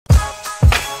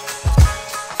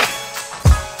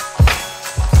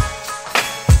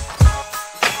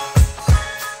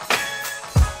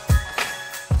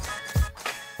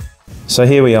So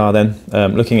here we are then,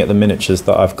 looking at the miniatures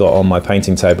that I've got on my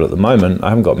painting table at the moment. I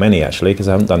haven't got many actually, because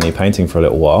I haven't done any painting for a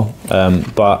little while.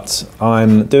 But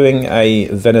I'm doing a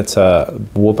Venator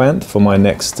Warband for my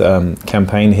next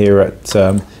campaign here at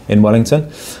in Wellington.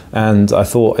 And I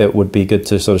thought it would be good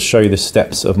to sort of show you the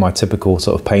steps of my typical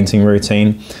sort of painting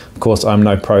routine. Of course, I'm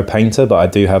no pro painter, but I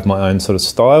do have my own sort of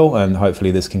style, and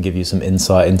hopefully this can give you some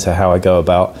insight into how I go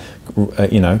about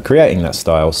creating that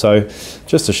style. So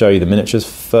just to show you the miniatures,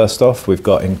 first off, we've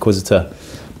got Inquisitor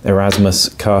Erasmus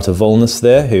Carter Volnus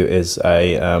there, who is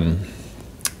a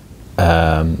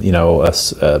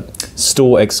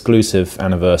store exclusive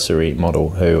anniversary model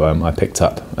who I picked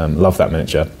up. Love that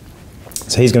miniature.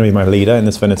 So he's going to be my leader in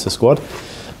this Venator squad,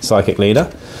 Psychic leader.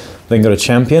 Then got a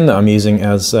champion that I'm using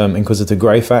as Inquisitor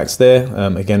Greyfax there.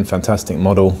 Again, fantastic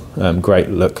model, great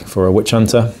look for a witch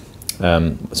hunter.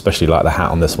 Especially like the hat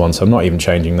on this one, so I'm not even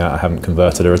changing that. I haven't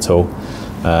converted her at all.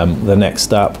 The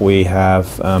next up we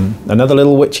have another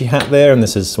little witchy hat there, and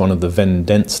this is one of the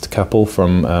Vendenst couple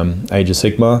from Age of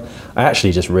Sigmar. I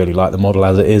actually just really like the model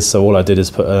as it is, so all I did is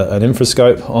put an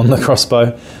infrascope on the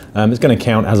crossbow. It's going to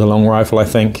count as a long rifle, I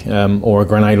think, or a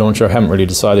grenade launcher. I haven't really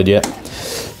decided yet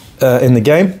in the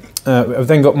game. I've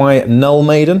then got my Null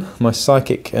Maiden, my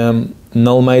Psychic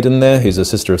Null Maiden there, who's a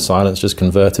Sister of Silence, just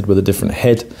converted with a different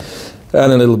head,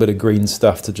 and a little bit of green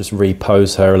stuff to just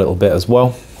repose her a little bit as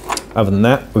well. Other than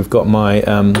that, we've got my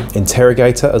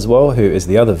Interrogator as well, who is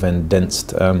the other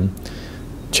Vendenst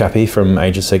chappie from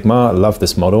Age of Sigmar. I love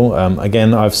this model.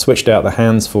 Again, I've switched out the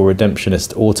hands for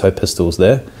Redemptionist auto pistols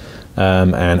there,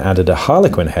 and added a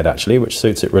Harlequin head actually, which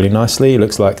suits it really nicely. He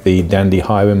looks like the dandy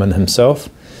highwayman himself.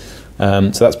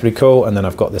 So that's pretty cool. And then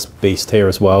I've got this beast here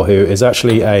as well, who is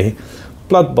actually a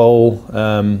Blood Bowl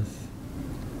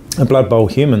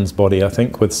human's body, I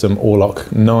think, with some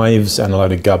Orlok knives and a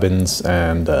load of gubbins,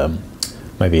 and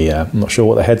maybe, I'm not sure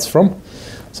what the head's from,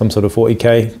 some sort of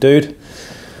 40k dude.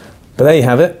 But there you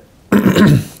have it.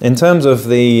 In terms of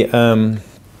the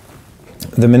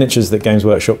miniatures that Games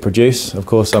Workshop produce, of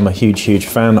course, I'm a huge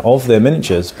fan of their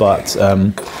miniatures, but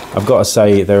I've got to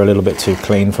say they're a little bit too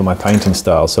clean for my painting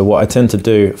style. So what I tend to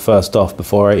do first off,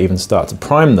 before I even start to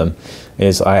prime them,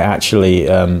 is I actually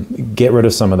get rid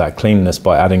of some of that cleanness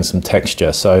by adding some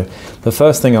texture. So the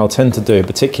first thing I'll tend to do,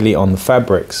 particularly on the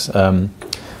fabrics,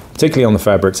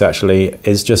 actually,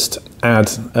 is just add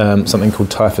something called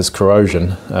Typhus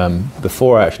Corrosion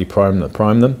before I actually prime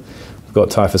them. We've got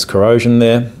Typhus Corrosion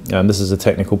there. This is a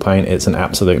technical paint. It's an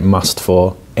absolute must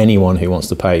for anyone who wants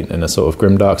to paint in a sort of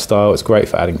Grimdark style. It's great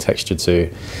for adding texture to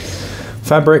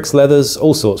fabrics, leathers,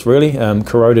 all sorts really,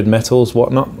 corroded metals,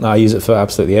 whatnot. I use it for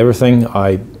absolutely everything.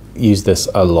 I use this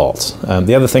a lot.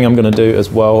 The other thing I'm going to do as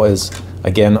well is,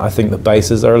 again, I think the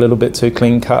bases are a little bit too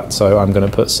clean cut, so I'm going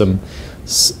to put some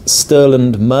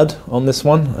Stirland mud on this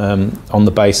one, on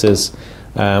the bases,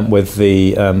 with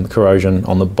the corrosion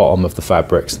on the bottom of the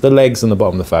fabrics, the legs and the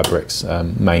bottom of the fabrics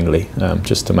mainly,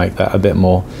 just to make that a bit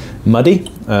more muddy.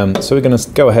 So we're going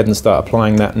to go ahead and start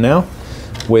applying that now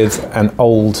with an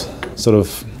old sort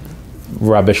of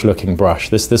rubbish looking brush.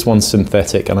 This one's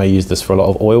synthetic, and I use this for a lot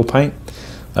of oil paint.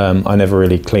 I never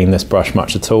really clean this brush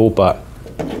much at all, but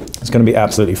it's going to be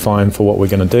absolutely fine for what we're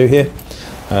going to do here.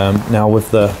 Now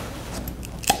with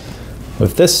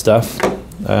this stuff,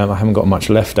 I haven't got much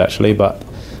left actually, but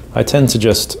I tend to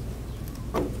just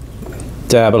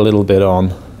dab a little bit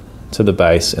on to the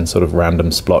base in sort of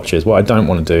random splotches. What I don't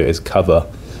want to do is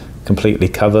completely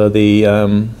cover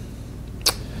the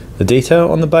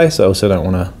detail on the base. I also don't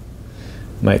want to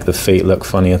make the feet look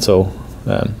funny at all.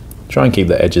 Try and keep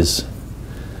the edges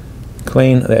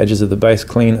clean, the edges of the base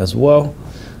clean as well.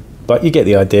 But you get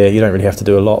the idea, you don't really have to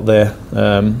do a lot there.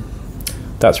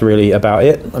 That's really about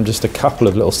it. I'm just a couple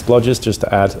of little splodges just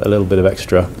to add a little bit of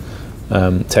extra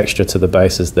texture to the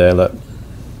bases there. Look,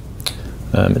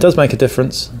 it does make a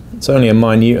difference. It's only a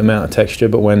minute amount of texture,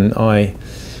 but when I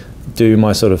do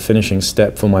my sort of finishing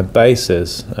step for my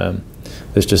bases,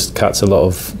 this just cuts a lot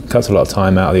of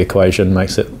time out of the equation,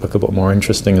 makes it look a bit more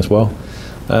interesting as well.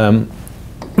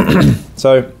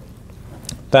 So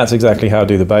that's exactly how I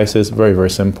do the bases.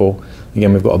 Very simple.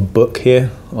 Again, we've got a book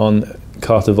here on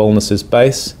Carter Volnus's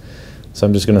base, so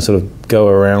I'm just going to sort of go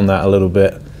around that a little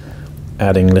bit,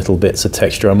 adding little bits of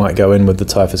texture. I might go in with the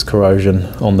Typhus Corrosion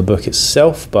on the book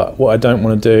itself, but what I don't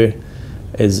want to do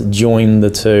is join the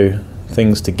two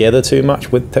things together too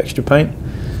much with texture paint.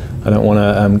 I don't want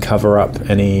to cover up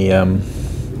any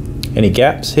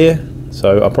gaps here,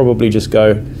 so I'll probably just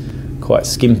go quite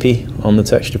skimpy on the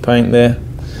texture paint there,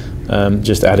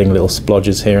 just adding little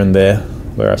splodges here and there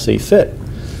where I see fit.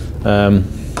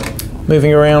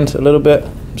 Moving around a little bit,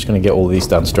 I'm just going to get all these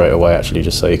done straight away actually,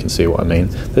 just so you can see what I mean.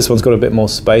 This one's got a bit more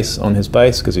space on his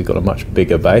base because he's got a much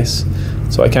bigger base,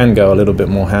 so I can go a little bit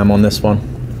more ham on this one.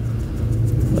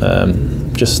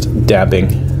 Just dabbing.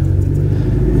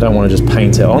 I don't want to just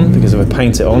paint it on, because if I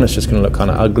paint it on it's just going to look kind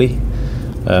of ugly.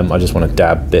 I just want to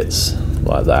dab bits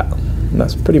like that, and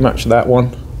that's pretty much that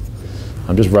one.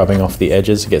 I'm just rubbing off the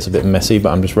edges. It gets a bit messy,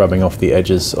 but I'm just rubbing off the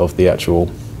edges of the actual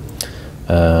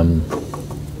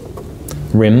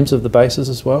rims of the bases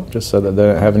as well, just so that they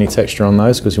don't have any texture on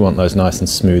those, because you want those nice and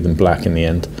smooth and black in the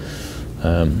end.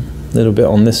 A little bit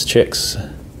on this chick's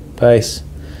base.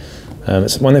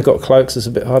 It's when they've got cloaks, it's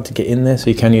a bit hard to get in there, so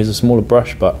you can use a smaller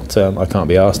brush, but I can't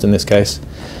be asked in this case.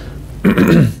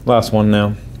 Last one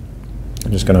now.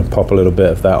 I'm just going to pop a little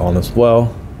bit of that on as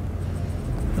well,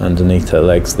 underneath her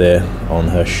legs there on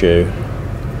her shoe.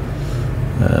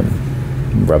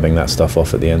 Rubbing that stuff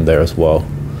off at the end there as well.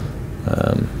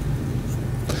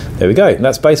 There we go.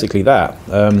 That's basically that.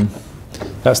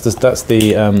 That's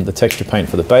the texture paint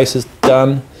for the base is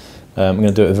done. I'm going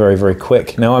to do it very, very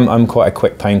quick. Now I'm quite a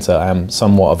quick painter. I'm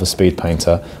somewhat of a speed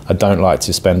painter. I don't like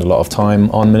to spend a lot of time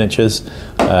on miniatures.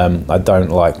 I don't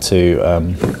like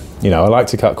to, you know, I like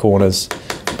to cut corners,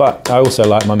 but I also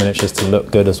like my miniatures to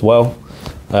look good as well.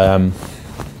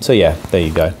 So yeah, there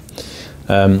you go.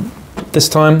 This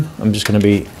time I'm just going to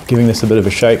be giving this a bit of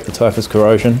a shake, the Typhus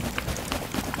Corrosion.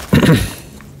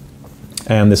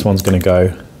 And this one's going to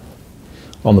go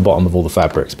on the bottom of all the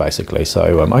fabrics basically.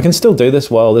 So I can still do this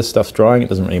while this stuff's drying, it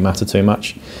doesn't really matter too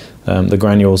much. The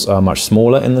granules are much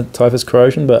smaller in the Typhus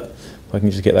Corrosion, but if I can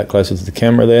just get that closer to the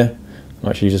camera there, I'm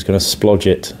actually just going to splodge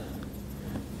it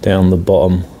down the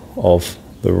bottom of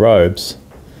the robes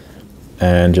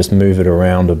and just move it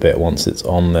around a bit once it's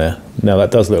on there. Now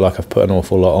that does look like I've put an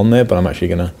awful lot on there, but I'm actually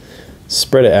going to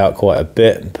spread it out quite a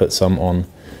bit and put some on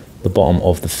the bottom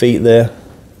of the feet there.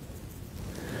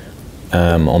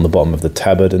 On the bottom of the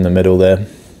tabard in the middle there.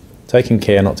 Taking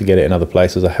care not to get it in other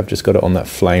places. I have just got it on that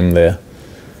flame there.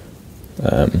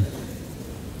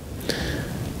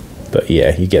 But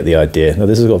yeah, you get the idea. Now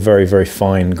this has got very, very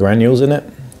fine granules in it,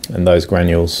 and those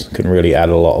granules can really add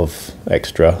a lot of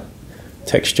extra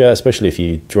texture, especially if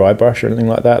you dry brush or anything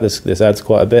like that. This adds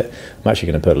quite a bit. I'm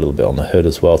actually going to put a little bit on the hood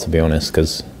as well, to be honest,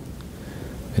 because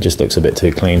it just looks a bit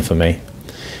too clean for me.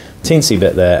 Teensy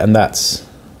bit there, and that's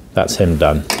him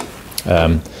done.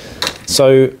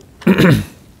 So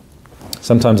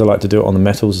sometimes I like to do it on the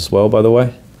metals as well, by the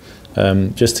way,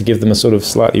 just to give them a sort of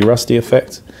slightly rusty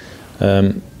effect.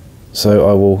 So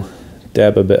I will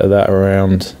dab a bit of that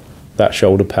around that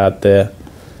shoulder pad there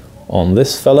on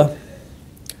this fella,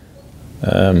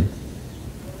 and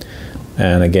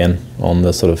again on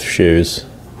the sort of shoes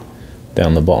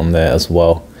down the bottom there as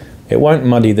well. It won't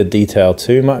muddy the detail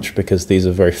too much because these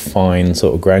are very fine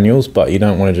sort of granules, but you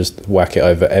don't want to just whack it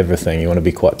over everything. You want to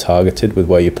be quite targeted with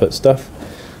where you put stuff.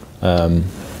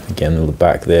 Again, on the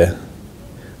back there,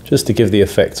 just to give the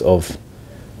effect of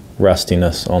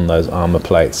rustiness on those armor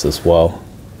plates as well.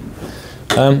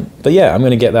 But yeah, I'm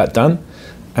going to get that done,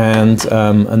 and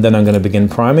then I'm going to begin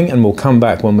priming, and we'll come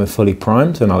back when we're fully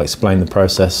primed and I'll explain the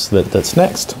process that's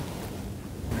next.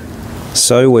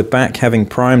 So we're back having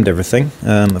primed everything.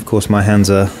 Of course my hands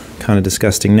are kind of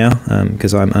disgusting now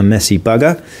because I'm a messy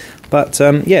bugger. But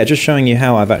yeah, just showing you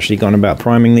how I've actually gone about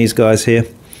priming these guys here.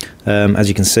 As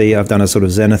you can see, I've done a sort of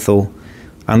zenithal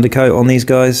undercoat on these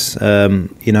guys,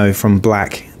 you know, from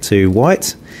black to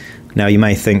white. Now you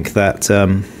may think that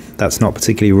that's not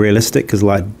particularly realistic because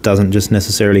light doesn't just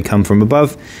necessarily come from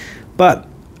above, but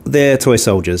they're toy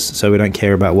soldiers, so we don't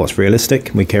care about what's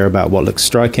realistic, we care about what looks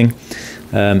striking.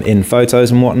 In photos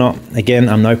and whatnot. Again,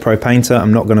 I'm no pro painter.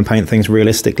 I'm not going to paint things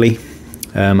realistically.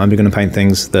 I'm going to paint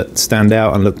things that stand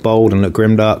out and look bold and look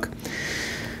grimdark.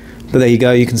 But there you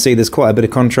go, you can see there's quite a bit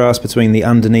of contrast between the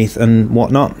underneath and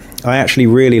whatnot. I actually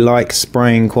really like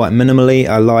spraying quite minimally.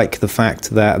 I like the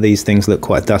fact that these things look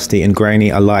quite dusty and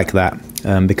grainy. I like that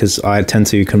because I tend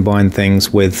to combine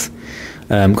things with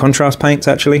contrast paints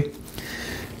actually.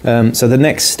 So the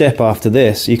next step after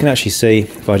this, you can actually see,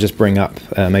 if I just bring up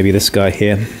maybe this guy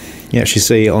here, you actually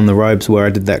see on the robes where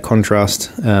I did that contrast,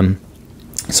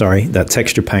 sorry, that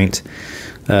texture paint,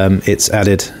 it's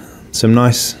added some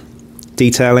nice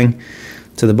detailing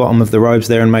to the bottom of the robes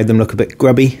there and made them look a bit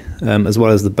grubby, as well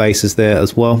as the bases there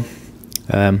as well.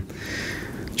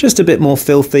 Just a bit more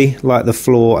filthy, like the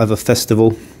floor of a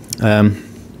festival.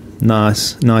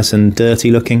 Nice and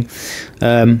dirty looking,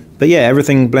 but yeah,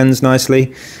 everything blends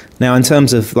nicely. Now in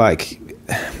terms of like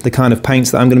the kind of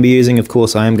paints that I'm going to be using, of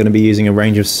course I am going to be using a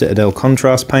range of Citadel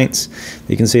contrast paints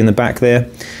you can see in the back there,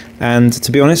 and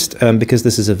to be honest, because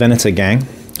this is a Venator gang,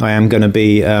 I am going to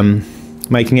be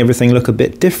making everything look a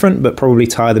bit different, but probably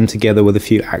tie them together with a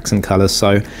few accent colours.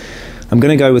 So I'm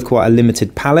going to go with quite a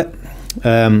limited palette,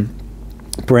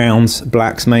 browns,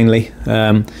 blacks mainly,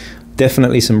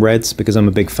 definitely some reds because I'm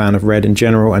a big fan of red in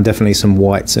general, and definitely some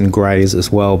whites and greys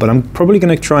as well, but I'm probably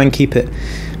going to try and keep it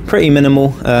pretty minimal.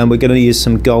 We're going to use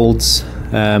some golds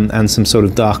and some sort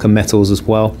of darker metals as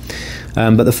well,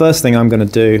 but the first thing I'm going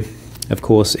to do, of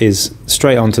course, is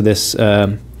straight onto this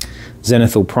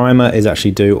zenithal primer is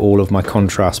actually do all of my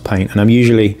contrast paint, and I'm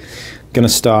usually going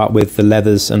to start with the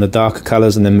leathers and the darker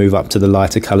colours and then move up to the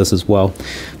lighter colours as well.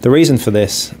 The reason for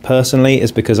this personally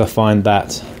is because I find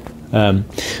that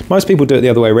most people do it the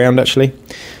other way around actually,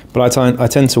 but I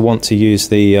tend to want to use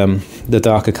the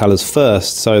darker colours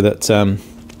first, so that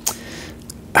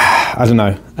I don't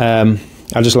know,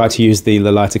 I just like to use the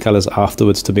lighter colours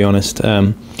afterwards, to be honest.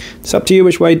 It's up to you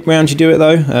which way round you do it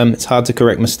though. It's hard to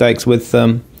correct mistakes with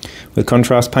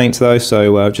contrast paints though,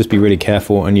 so just be really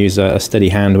careful and use a steady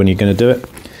hand when you're going to do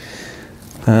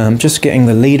it. Just getting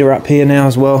the leader up here now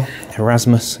as well,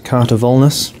 Erasmus Carter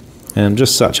Volnus.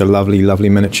 Just such a lovely, lovely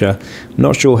miniature.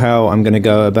 Not sure how I'm going to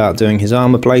go about doing his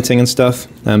armor plating and stuff,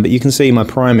 but you can see my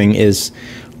priming is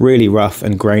really rough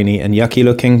and grainy and yucky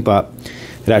looking, but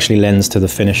it actually lends to the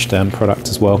finished product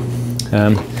as well.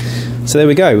 So there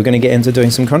we go, we're going to get into doing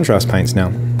some contrast paints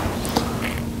now.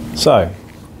 So,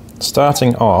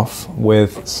 starting off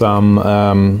with some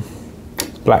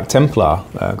Black Templar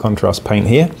contrast paint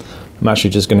here. I'm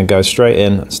actually just going to go straight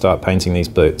in and start painting these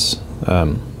boots.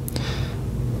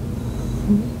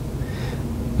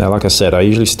 Now, like I said, I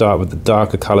usually start with the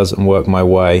darker colours and work my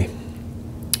way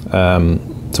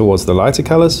towards the lighter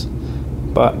colours,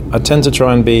 but I tend to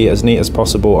try and be as neat as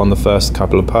possible on the first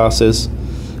couple of passes.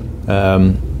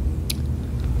 And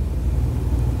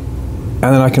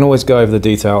then I can always go over the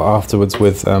detail afterwards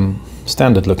with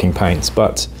standard looking paints,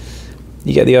 but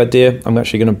you get the idea. I'm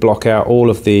actually going to block out all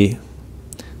of the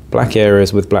black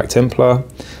areas with Black Templar.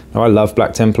 Now, I love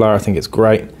Black Templar, I think it's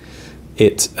great.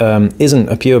 It isn't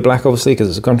a pure black obviously because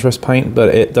it's a contrast paint,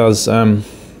 but it does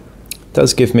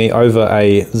give me, over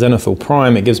a zenithal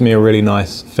prime, it gives me a really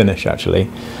nice finish actually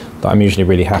that I'm usually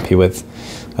really happy with.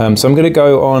 So I'm going to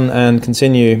go on and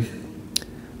continue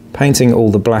painting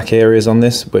all the black areas on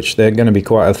this, which there are going to be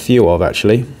quite a few of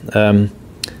actually, and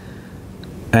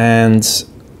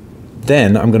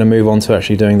then I'm going to move on to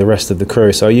actually doing the rest of the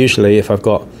crew. So usually if I've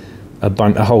got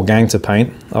a whole gang to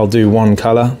paint, I'll do one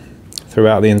colour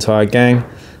throughout the entire gang,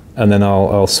 and then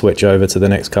I'll switch over to the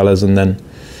next colours, and then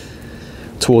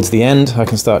towards the end I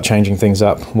can start changing things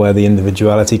up where the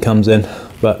individuality comes in,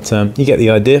 but you get the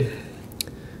idea.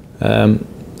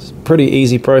 It's a pretty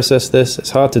easy process this.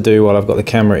 It's hard to do while I've got the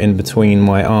camera in between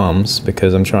my arms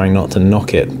because I'm trying not to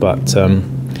knock it, but you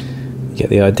get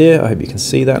the idea. I hope you can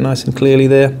see that nice and clearly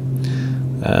there.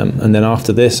 And then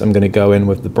after this I'm going to go in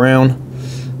with the brown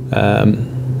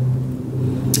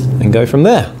and go from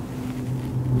there.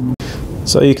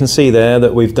 So you can see there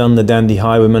that we've done the Dandy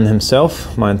Highwayman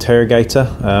himself, my interrogator.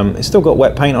 It's still got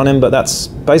wet paint on him, but that's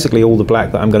basically all the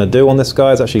black that I'm going to do on this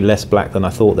guy. It's actually less black than I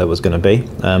thought there was going to be.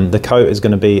 The coat is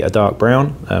going to be a dark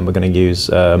brown. We're going to use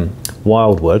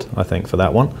Wildwood, I think, for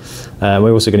that one.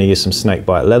 We're also going to use some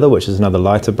snakebite leather, which is another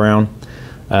lighter brown.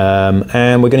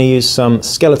 And we're going to use some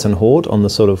skeleton horde on the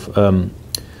sort of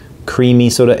creamy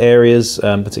sort of areas,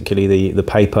 particularly the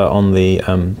paper on the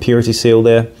purity seal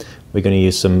there. We're going to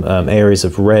use some areas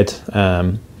of red,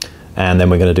 and then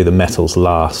we're going to do the metals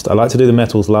last. I like to do the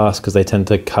metals last because they tend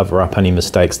to cover up any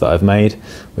mistakes that I've made.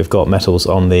 We've got metals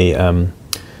on the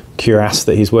cuirass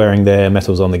that he's wearing there,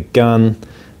 metals on the gun,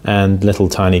 and little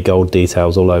tiny gold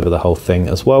details all over the whole thing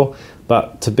as well.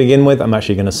 But to begin with, I'm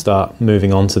actually going to start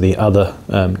moving on to the other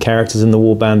characters in the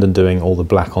warband and doing all the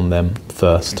black on them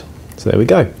first. So there we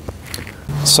go.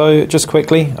 So just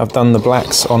quickly, I've done the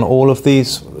blacks on all of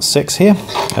these 6 here.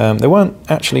 There weren't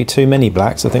actually too many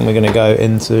blacks. I think we're going to go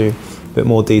into a bit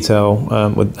more detail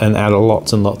and add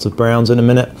lots and lots of browns in a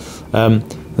minute.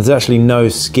 There's actually no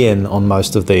skin on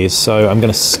most of these, so I'm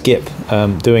going to skip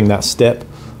doing that step.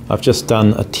 I've just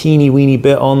done a teeny weeny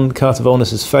bit on Carter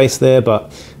Volnus's face there,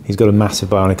 but he's got a massive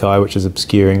bionic eye which is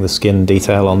obscuring the skin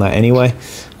detail on that anyway.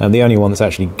 And the only one that's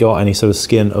actually got any sort of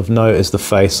skin of note is the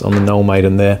face on the Knoll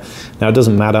Maiden there. Now it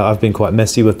doesn't matter, I've been quite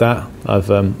messy with that. I've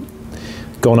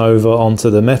gone over onto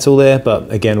the metal there,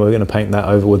 but again we're going to paint that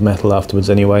over with metal afterwards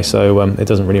anyway, so it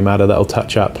doesn't really matter, that'll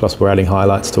touch up, plus we're adding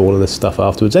highlights to all of this stuff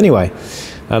afterwards anyway.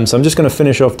 So I'm just going to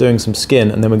finish off doing some skin,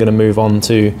 and then we're going to move on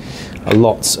to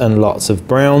lots and lots of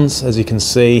browns. As you can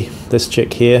see, this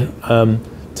chick here,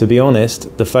 to to be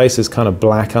honest, the face is kind of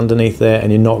black underneath there,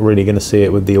 and you're not really going to see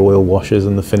it with the oil washes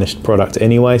and the finished product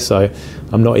anyway, so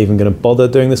I'm not even going to bother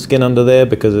doing the skin under there,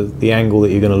 because of the angle that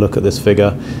you're going to look at this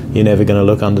figure, you're never going to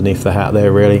look underneath the hat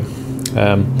there really.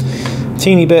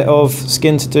 Teeny bit of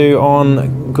skin to do on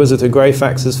Inquisitor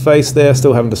Greyfax's face there.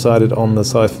 Still haven't decided on the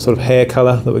sort of hair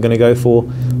colour that we're going to go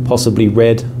for. Possibly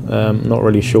red, not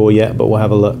really sure yet, but we'll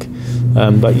have a look.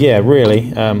 But yeah,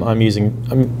 really,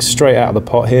 I'm straight out of the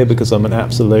pot here because I'm an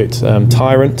absolute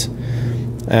tyrant,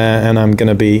 and I'm going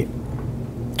to be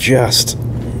just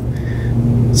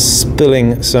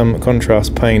spilling some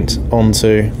contrast paint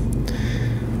onto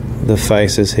the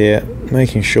faces here,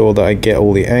 making sure that I get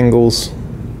all the angles.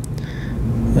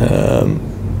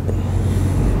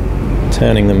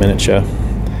 Turning the miniature.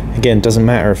 Again, doesn't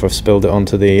matter if I've spilled it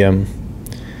onto the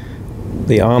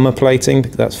armor plating,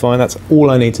 that's fine. That's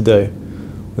all I need to do.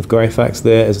 With Greyfax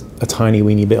there is a tiny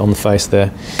weeny bit on the face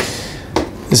there.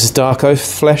 This is Dark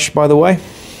Oath flesh, by the way.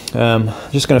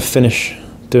 Just going to finish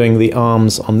doing the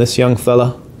arms on this young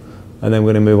fella, and then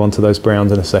we're going to move on to those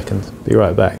browns in a second. Be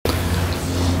right back.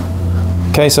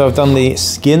 Okay, so I've done the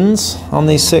skins on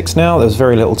these 6 now. There's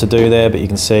very little to do there, but you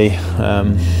can see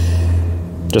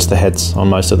just the heads on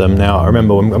most of them. Now,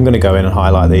 remember, I'm going to go in and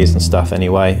highlight these and stuff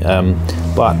anyway.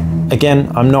 But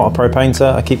again, I'm not a pro painter.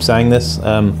 I keep saying this.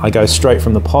 I go straight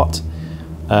from the pot.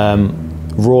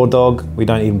 Raw dog, we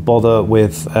don't even bother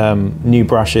with new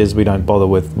brushes. We don't bother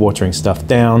with watering stuff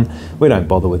down. We don't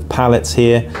bother with palettes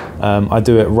here. I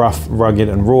do it rough, rugged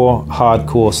and raw,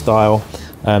 hardcore style.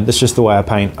 That's just the way I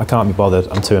paint. I can't be bothered,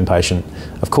 I'm too impatient.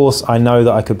 Of course, I know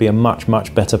that I could be a much,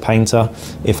 much better painter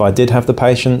if I did have the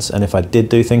patience and if I did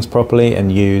do things properly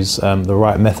and use the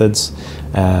right methods,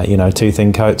 you know, 2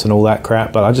 thin coats and all that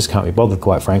crap, but I just can't be bothered,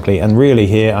 quite frankly. And really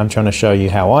here, I'm trying to show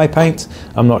you how I paint.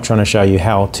 I'm not trying to show you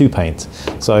how to paint.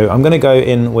 So I'm gonna go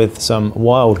in with some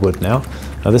wildwood now.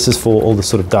 Now this is for all the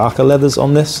sort of darker leathers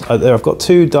on this. I've got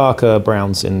 2 darker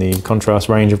browns in the contrast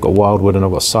range. I've got wildwood and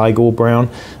I've got Cygor brown.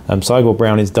 Cygor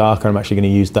brown is darker. I'm actually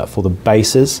going to use that for the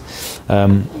bases,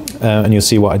 and you'll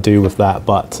see what I do with that.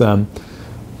 But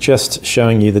just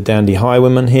showing you the Dandy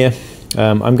Highwayman here.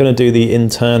 I'm going to do the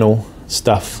internal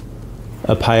stuff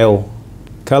a pale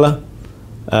colour,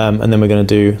 and then we're going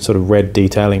to do sort of red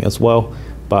detailing as well.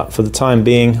 But for the time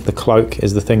being, the cloak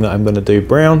is the thing that I'm going to do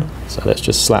brown. So let's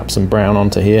just slap some brown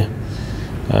onto here.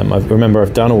 Remember,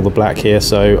 I've done all the black here,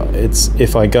 so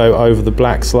if I go over the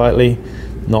black slightly,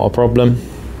 not a problem.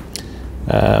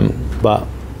 But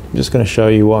I'm just going to show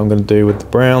you what I'm going to do with the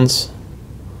browns.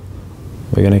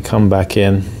 We're going to come back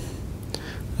in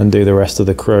and do the rest of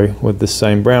the crew with the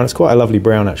same brown. It's quite a lovely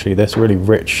brown actually, this really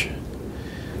rich.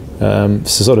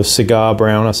 It's a sort of cigar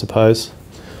brown, I suppose.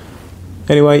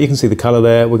 Anyway, you can see the colour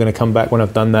there. We're going to come back when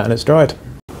I've done that and it's dried.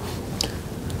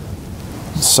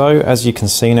 So as you can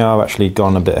see now, I've actually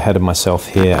gone a bit ahead of myself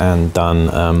here and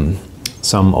done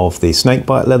some of the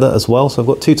snakebite leather as well. So I've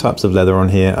got 2 types of leather on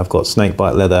here. I've got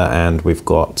snakebite leather and we've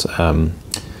got,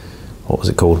 what was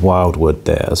it called, wildwood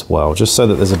there as well, just so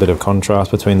that there's a bit of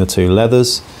contrast between the 2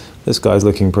 leathers. This guy's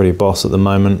looking pretty boss at the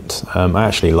moment. I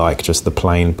actually like just the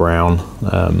plain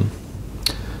brown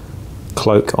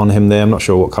cloak on him there. I'm not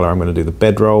sure what colour I'm going to do the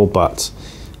bedroll, but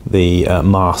the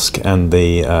mask and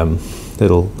the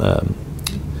little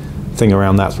thing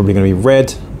around that's probably going to be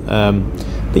red.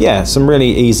 But yeah, some really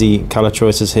easy colour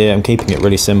choices here. I'm keeping it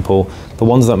really simple. The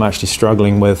ones that I'm actually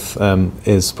struggling with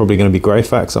is probably going to be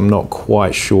Greyfax. I'm not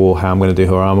quite sure how I'm going to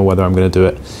do her armour, whether I'm going to do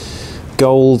it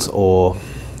gold or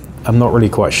I'm not really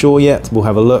quite sure yet. We'll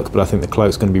have a look, but I think the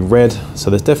cloak's going to be red. So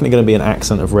there's definitely going to be an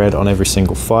accent of red on every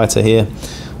single fighter here.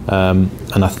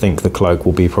 And I think the cloak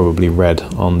will be probably red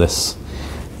on this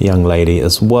young lady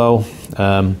as well.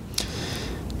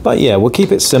 But yeah, we'll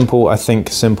keep it simple. I think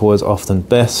simple is often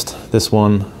best. This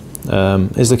one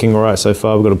is looking all right so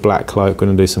far. We've got a black cloak, we're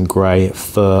going to do some grey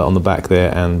fur on the back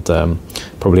there, and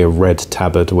probably a red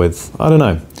tabard with, I don't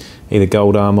know, either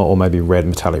gold armour or maybe red,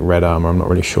 metallic red armour, I'm not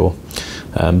really sure.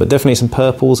 But definitely some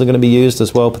purples are going to be used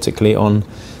as well, particularly on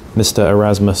Mr.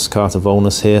 Erasmus Carter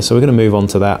Volnus here. So we're going to move on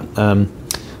to that,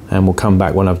 and we'll come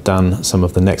back when I've done some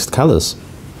of the next colours.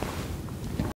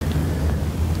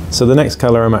 So the next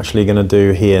colour I'm actually going to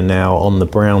do here now on the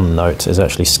brown note is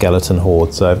actually Skeleton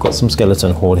Horde. So I've got some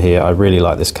Skeleton Horde here. I really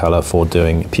like this colour for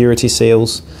doing purity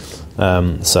seals.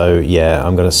 So yeah,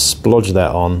 I'm going to splodge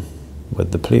that on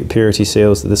with the purity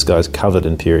seals. This guy's covered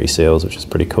in purity seals, which is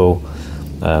pretty cool.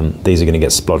 These are going to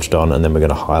get splodged on, and then we're going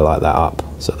to highlight that up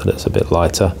so that it's a bit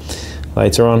lighter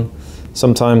later on.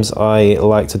 Sometimes I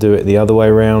like to do it the other way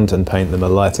around and paint them a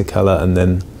lighter colour and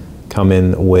then come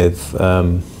in with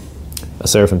a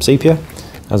Seraphim Sepia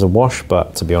as a wash,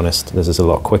 but to be honest, this is a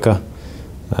lot quicker.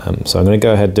 So I'm going to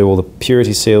go ahead and do all the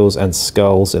purity seals and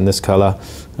skulls in this colour,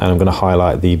 and I'm going to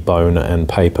highlight the bone and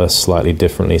paper slightly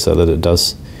differently so that it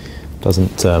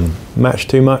doesn't match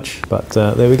too much, but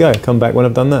there we go, come back when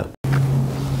I've done that.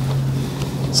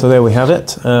 So there we have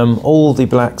it, all the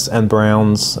blacks and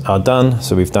browns are done.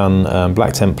 So we've done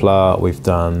Black Templar, we've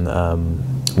done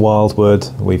Wildwood,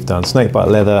 we've done Snakebite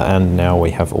Leather, and now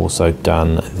we have also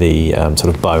done the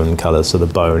sort of bone colours, so the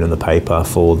bone and the paper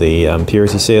for the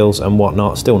purity seals and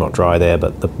whatnot. Still not dry there,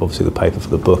 but obviously the paper for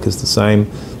the book is the same.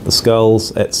 The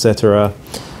skulls, etc.,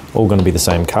 all going to be the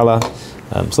same colour.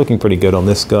 It's looking pretty good on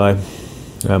this guy.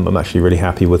 I'm actually really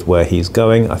happy with where he's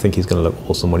going. I think he's going to look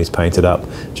awesome when he's painted up.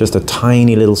 Just a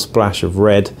tiny little splash of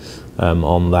red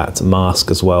on that mask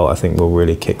as well, I think will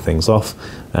really kick things off.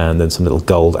 And then some little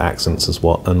gold accents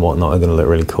and whatnot are going to look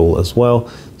really cool as well.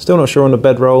 Still not sure on the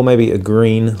bedroll, maybe a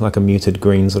green, like a muted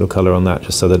green sort of colour on that,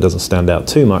 just so that it doesn't stand out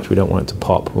too much. We don't want it to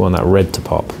pop, we want that red to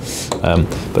pop.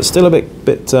 But still a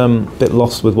bit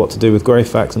lost with what to do with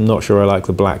Greyfax. I'm not sure I like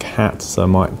the black hat, so I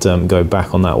might go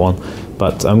back on that one.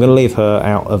 But I'm going to leave her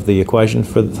out of the equation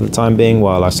for the time being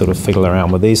while I sort of fiddle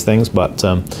around with these things, but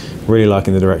really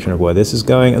liking the direction of where this is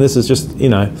going. And this is just, you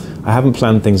know, I haven't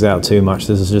planned things out too much.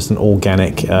 This is just an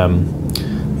organic, you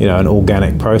know, an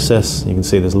organic process. You can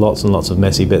see there's lots and lots of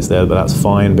messy bits there, but that's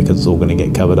fine because it's all going to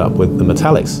get covered up with the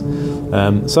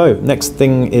metallics. So next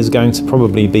thing is going to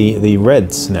probably be the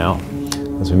reds now,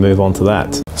 as we move on to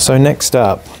that. So next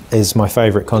up is my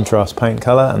favourite contrast paint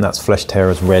colour, and that's Flesh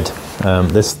Tearer's Red.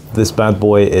 This bad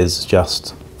boy is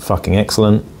just fucking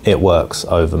excellent. It works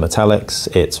over metallics.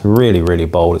 It's really, really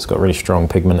bold. It's got really strong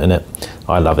pigment in it.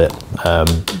 I love it.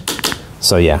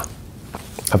 So yeah,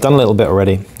 I've done a little bit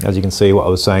already. As you can see, what I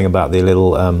was saying about the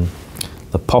little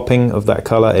the popping of that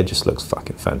colour, it just looks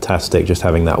fucking fantastic. Just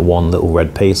having that one little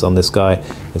red piece on this guy,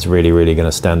 it's really, really going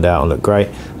to stand out and look great.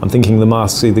 I'm thinking the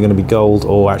mask's either going to be gold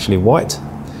or actually white.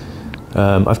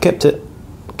 I've kept it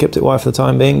white for the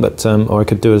time being, but or I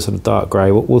could do a sort of dark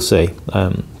grey. We'll see.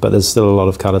 But there's still a lot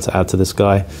of colour to add to this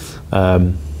guy.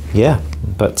 Yeah,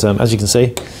 but as you can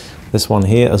see, this one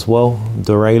here as well,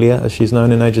 Doralia, as she's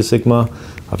known in Age of Sigmar.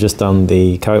 I've just done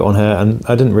the coat on her, and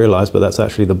I didn't realise, but that's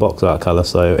actually the box art colour,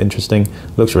 so interesting.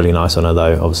 Looks really nice on her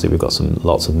though. Obviously we've got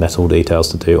lots of metal details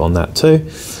to do on that too.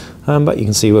 But you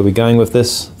can see where we're going with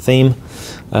this theme.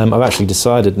 I've actually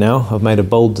decided now, I've made a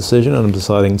bold decision, and I'm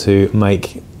deciding to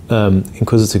make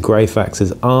Inquisitor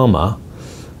Greyfax's armour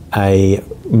a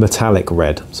metallic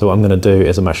red. So what I'm going to do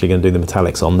is I'm actually going to do the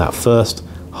metallics on that first,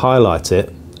 highlight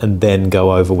it, and then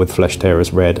go over with Flesh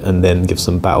Tearer's Red, and then give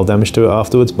some battle damage to it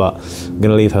afterwards. But I'm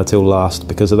going to leave her till last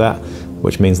because of that,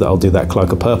 which means that I'll do that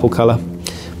Cloak of Purple colour.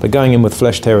 But going in with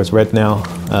Flesh Tearer's Red now,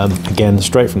 again,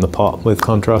 straight from the pot with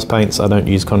contrast paints. I don't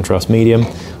use contrast medium.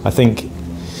 I think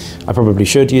I probably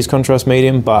should use contrast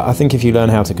medium, but I think if you learn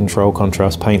how to control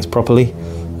contrast paints properly,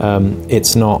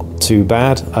 it's not too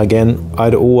bad. Again,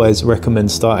 I'd always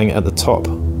recommend starting at the top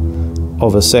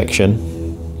of a section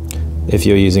if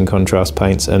you're using contrast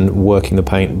paints and working the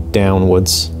paint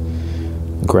downwards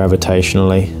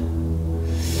gravitationally,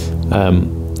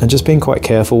 and just being quite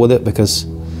careful with it, because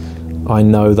I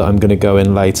know that I'm going to go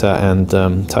in later and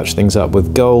touch things up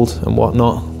with gold and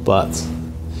whatnot, but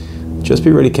just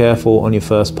be really careful on your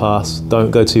first pass.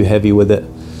 Don't go too heavy with it,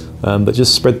 but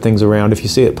just spread things around. If you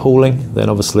see it pooling, then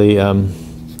obviously,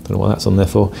 don't know what that's on there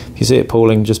for. If you see it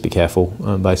pooling, just be careful,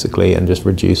 basically, and just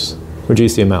reduce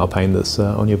the amount of paint that's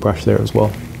on your brush there as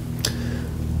well.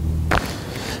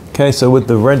 Okay, so with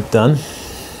the red done,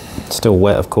 still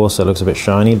wet of course, so it looks a bit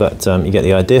shiny, but you get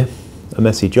the idea. A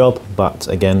messy job, but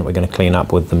again, we're going to clean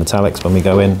up with the metallics when we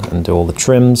go in and do all the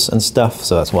trims and stuff,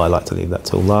 so that's why I like to leave that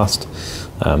till last.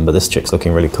 But this chick's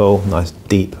looking really cool, nice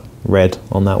deep red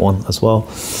on that one as well.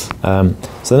 So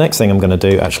the next thing I'm going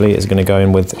to do actually is going to go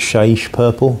in with Shaiish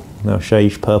Purple. Now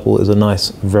Shaiish Purple is a nice,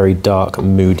 very dark,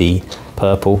 moody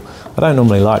purple. I don't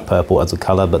normally like purple as a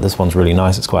colour, but this one's really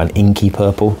nice. It's quite an inky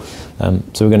purple.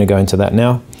 So we're going to go into that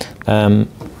now.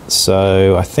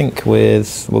 So I think we'll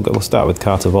start with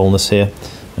Carter Volnus here,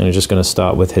 and we're just going to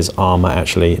start with his armour,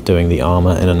 actually doing the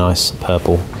armour in a nice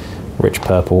purple, rich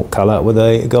purple colour with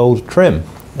a gold trim.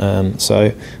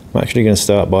 So I'm actually going to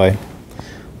start by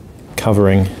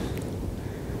covering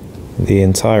the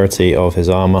entirety of his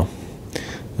armour,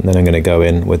 and then I'm going to go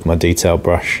in with my detail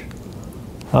brush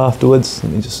afterwards.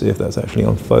 Let me just see if that's actually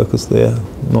on focus there.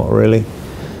 Not really.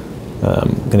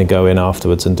 I'm going to go in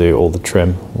afterwards and do all the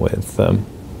trim with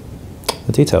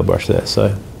the detail brush there.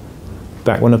 So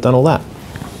back when I've done all that.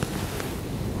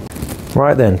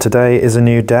 Right then, today is a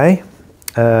new day.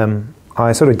 I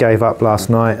I sort of gave up last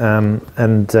night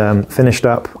and finished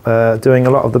up doing a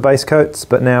lot of the base coats,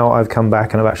 but now I've come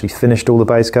back and I've actually finished all the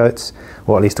base coats,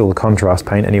 or at least all the contrast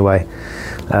paint anyway.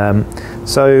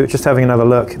 So just having another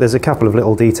look, there's a couple of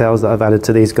little details that I've added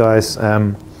to these guys.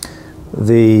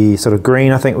 The sort of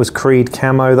green, I think it was Creed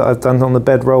camo that I've done on the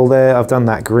bedroll there. I've done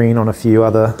that green on a few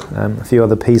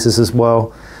other pieces as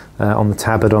well, on the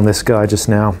tabard on this guy just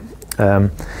now.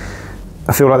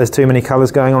 I feel like there's too many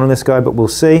colours going on this guy, but we'll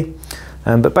see.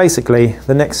 But basically,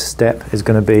 the next step is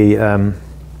going to be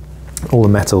all the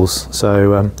metals.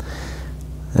 So,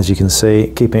 as you can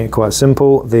see, keeping it quite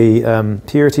simple, the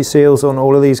purity seals on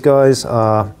all of these guys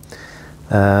are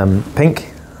pink.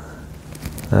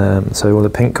 So all the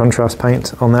pink contrast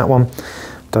paint on that one.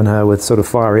 Done her with sort of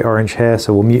fiery orange hair,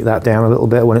 so we'll mute that down a little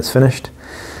bit when it's finished.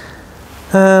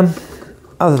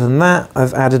 Other than that,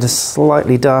 I've added a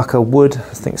slightly darker wood,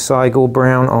 I think Cygor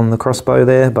brown on the crossbow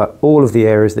there, but all of the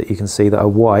areas that you can see that are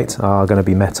white are going to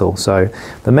be metal. So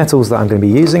the metals that I'm going to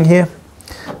be using here,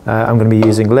 I'm going to be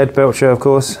using lead belcher, of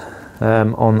course,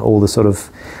 on all the sort of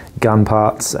gun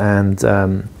parts and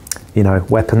you know,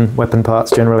 weapon parts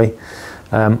generally.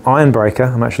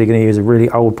 Ironbreaker, I'm actually going to use a really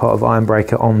old pot of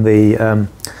Ironbreaker on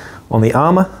the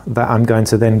armour that I'm going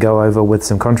to then go over with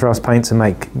some contrast paint to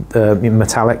make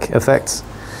metallic effects.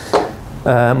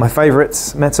 My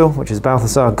favourite metal, which is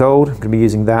Balthasar Gold, I'm going to be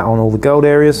using that on all the gold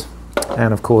areas,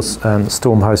 and of course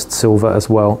Stormhost Silver as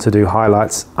well to do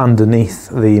highlights underneath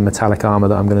the metallic armour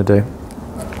that I'm going to do.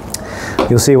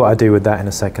 You'll see what I do with that in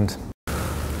a second.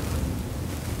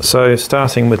 So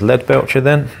starting with lead belcher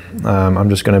then, I'm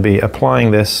just going to be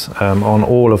applying this on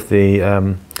all of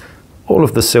the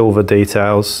silver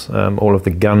details, all of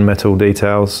the gunmetal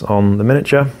details on the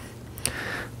miniature,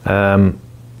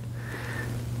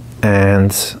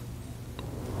 and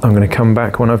I'm going to come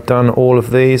back when I've done all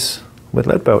of these with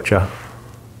lead belcher.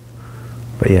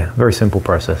 But yeah, very simple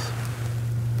process.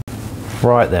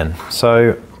 Right then,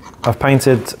 so I've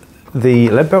painted the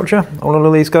lead belcher on all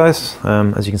of these guys.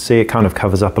 As you can see, it kind of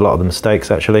covers up a lot of the mistakes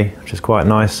actually, which is quite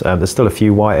nice. There's still a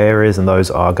few white areas, and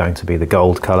those are going to be the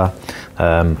gold colour.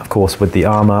 Of course, with the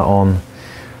armour on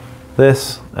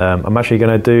this, I'm actually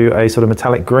going to do a sort of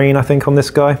metallic green, I think, on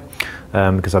this guy,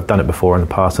 because I've done it before in the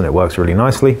past and it works really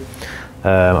nicely.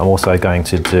 I'm also going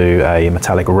to do a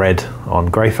metallic red on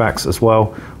Greyfax as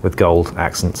well, with gold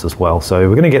accents as well. So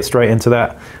we're going to get straight into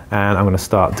that, and I'm going to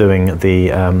start doing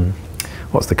the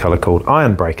what's the colour called?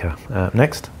 Ironbreaker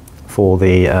next for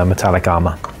the metallic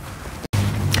armour.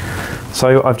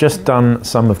 So I've just done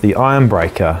some of the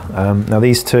Ironbreaker. Now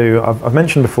these two, I've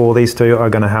mentioned before, these two are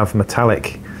going to have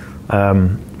metallic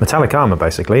armour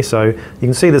basically. So you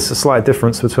can see there's a slight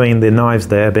difference between the knives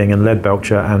there being in lead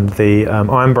belcher and the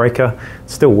Ironbreaker.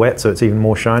 It's still wet, so it's even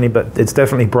more shiny, but it's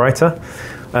definitely brighter.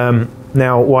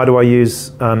 Now, why do I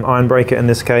use Ironbreaker in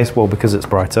this case? Well, because it's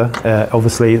brighter.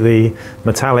 Obviously the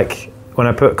metallic, when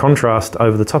I put contrast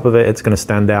over the top of it, it's going to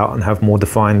stand out and have more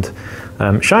defined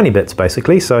shiny bits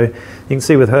basically. So you can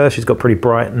see with her, she's got pretty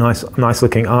bright, nice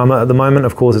looking armor at the moment.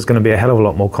 Of course, it's going to be a hell of a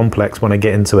lot more complex when I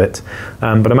get into it.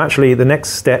 But I'm actually, the next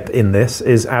step in this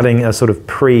is adding a sort of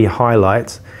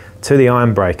pre-highlight to the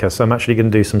Ironbreaker. So I'm actually going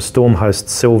to do some Stormhost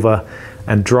Silver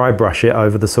and dry brush it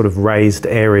over the sort of raised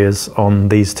areas on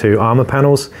these two armor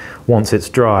panels once it's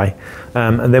dry.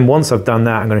 And then once I've done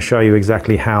that, I'm going to show you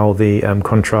exactly how the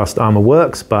contrast armor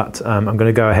works, but I'm going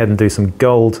to go ahead and do some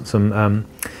gold,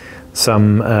 some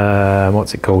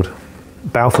what's it called?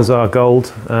 Balthasar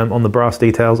gold on the brass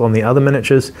details on the other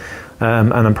miniatures.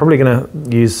 And I'm probably going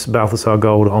to use Balthasar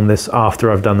gold on this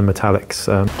after I've done the metallics.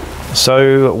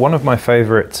 So one of my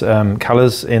favourite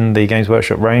colours in the Games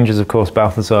Workshop range is of course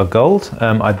Balthasar gold.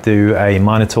 I do a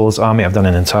Minotaur's army. I've done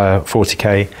an entire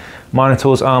 40k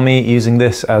Minotaur's army using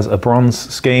this as a bronze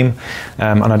scheme,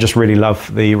 and I just really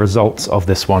love the results of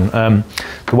this one.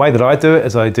 The way that I do it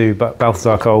is I do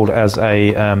Balthasar gold as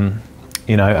a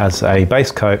you know, as a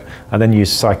base coat. I then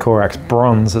use Sycorax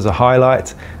bronze as a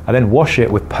highlight. I then wash it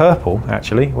with purple,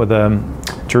 actually, with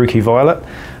Druchii violet,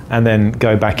 and then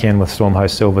go back in with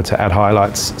Stormhost silver to add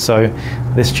highlights. So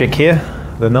this chick here,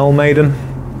 the Null Maiden,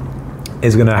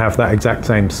 is going to have that exact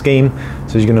same scheme.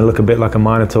 So she's going to look a bit like a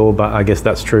Minotaur, but I guess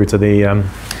that's true to the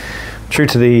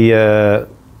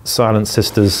Silent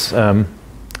Sisters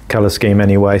color scheme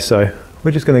anyway. So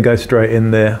we're just going to go straight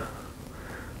in there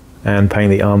and paint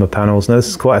the armor panels. Now this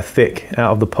is quite a thick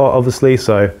out of the pot obviously,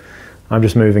 so I'm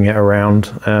just moving it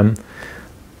around.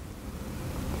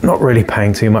 Not really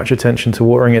paying too much attention to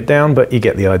watering it down, but you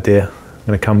get the idea. I'm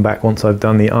going to come back once I've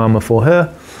done the armor for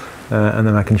her, and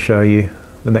then I can show you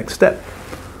the next step.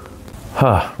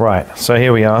 Right, so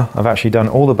here we are. I've actually done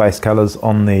all the base colours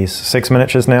on these 6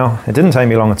 miniatures now. It didn't take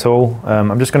me long at all.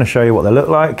 I'm just going to show you what they look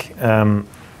like.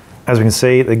 As we can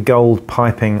see, the gold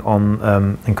piping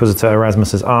on Inquisitor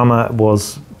Erasmus's armour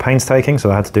was painstaking,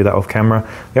 so I had to do that off camera.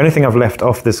 The only thing I've left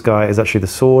off this guy is actually the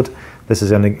sword. This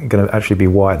is only going to actually be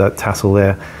white, that tassel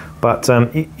there. But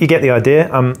you get the idea.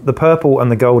 The purple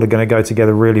and the gold are going to go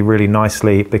together really, really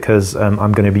nicely because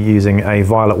I'm going to be using a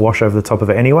violet wash over the top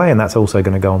of it anyway, and that's also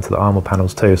going to go onto the armor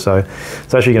panels too. So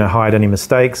it's actually going to hide any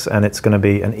mistakes, and it's going to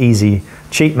be an easy,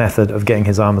 cheap method of getting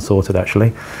his armor sorted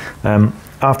actually.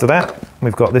 After that,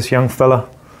 we've got this young fella.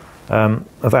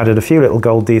 I've added a few little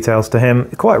gold details to him.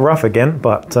 Quite rough again,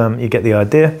 but you get the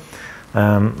idea.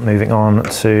 Moving on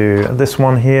to this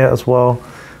one here as well.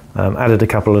 Added a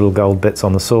couple of little gold bits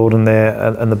on the sword and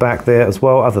there and the back there as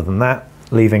well. Other than that,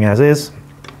 leaving as is.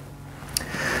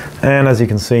 And as you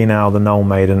can see now, the Knoll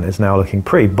Maiden is now looking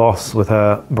pretty boss with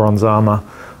her bronze armor,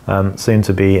 soon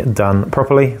to be done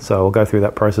properly. So I'll go through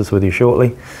that process with you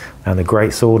shortly. And the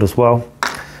great sword as well.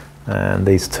 And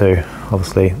these two,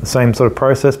 obviously the same sort of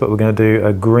process, but we're going to do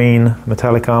a green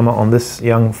metallic armor on this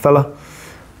young fella.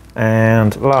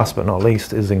 And last but not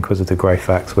least is Inquisitor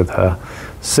Greyfax with her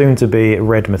soon-to-be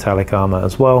red metallic armor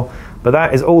as well. But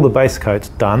that is all the base coats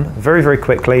done very, very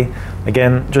quickly.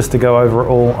 Again, just to go over it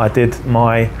all, I did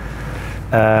my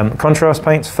contrast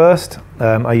paints first.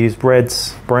 I used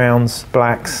reds, browns,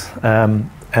 blacks, and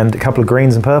a couple of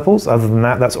greens and purples. Other than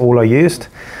that, that's all I used.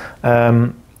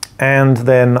 And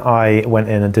then I went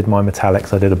in and did my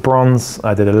metallics. I did a bronze,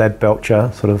 I did a lead belcher,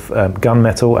 sort of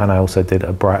gunmetal, and I also did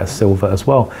a brighter silver as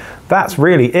well. That's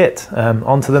really it.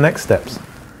 On to the next steps.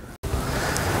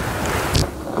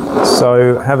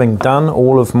 So having done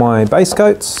all of my base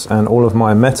coats and all of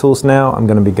my metals now, I'm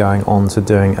going to be going on to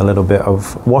doing a little bit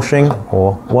of washing,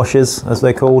 or washes as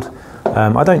they're called.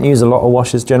 I don't use a lot of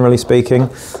washes generally speaking,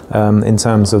 in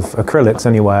terms of acrylics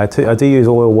anyway. I do use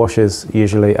oil washes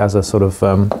usually as a sort of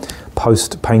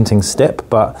post-painting step,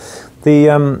 but the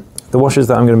washes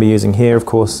that I'm going to be using here of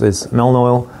course is Nuln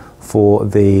Oil for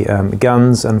the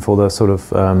guns and for the sort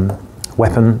of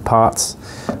weapon parts.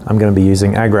 I'm going to be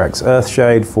using Agrax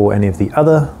Earthshade for any of the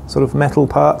other sort of metal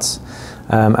parts.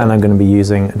 And I'm going to be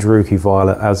using Druchii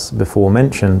Violet, as before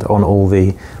mentioned, on all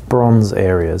the bronze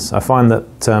areas. I find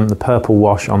that the purple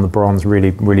wash on the bronze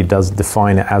really does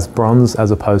define it as bronze,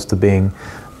 as opposed to being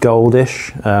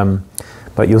goldish.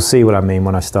 But you'll see what I mean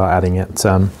when I start adding it.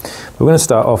 We're going to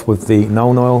start off with the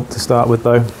Nuln Oil to start with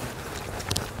though.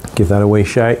 Give that a wee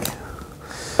shake.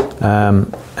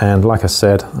 And like I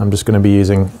said, I'm just going to be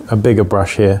using a bigger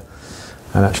brush here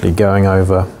and actually going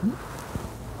over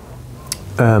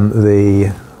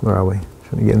where are we?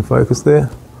 Trying to get in focus there.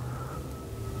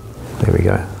 There we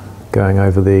go. Going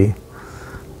over the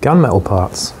gunmetal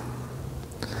parts.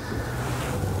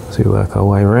 So we work our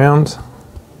way around.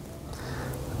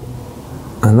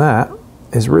 And that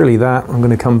is really that. I'm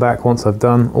going to come back once I've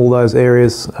done all those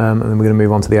areas, and then we're going to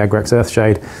move on to the Agrax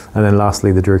Earthshade, and then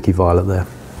lastly the Druchii Violet there.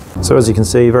 So as you can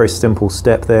see, very simple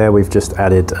step there. We've just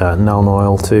added Nuln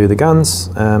Oil to the guns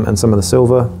and some of the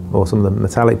silver, or some of the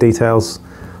metallic details,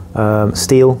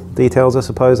 steel details I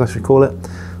suppose I should call it,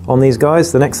 on these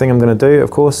guys. The next thing I'm going to do of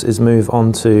course is move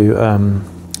on to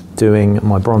doing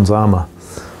my bronze armor.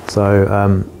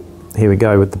 So here we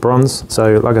go with the bronze.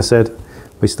 So like I said,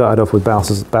 we started off with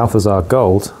Balthazar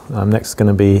Gold. Next is going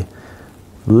to be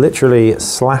literally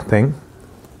slapping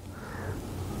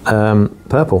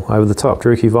purple over the top,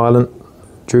 Druchii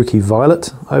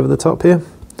Violet over the top here,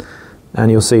 and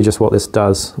you'll see just what this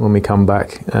does when we come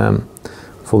back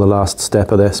for the last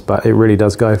step of this, but it really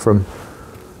does go from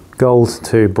gold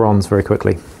to bronze very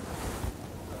quickly.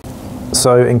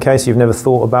 So in case you've never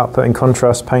thought about putting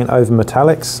contrast paint over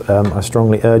metallics, I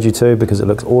strongly urge you to, because it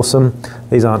looks awesome.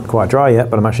 These aren't quite dry yet,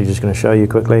 but I'm actually just going to show you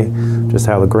quickly just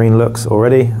how the green looks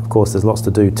already. Of course there's lots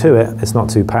to do to it, it's not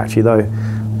too patchy though.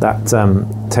 That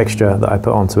texture that I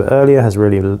put onto it earlier has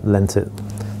really lent it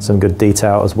some good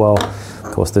detail as well.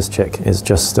 Of course this chick is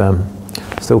just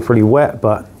still pretty wet,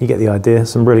 but you get the idea.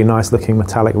 Some really nice looking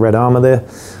metallic red armor there.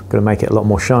 I'm going to make it a lot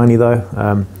more shiny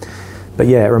though. But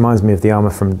yeah, it reminds me of the armor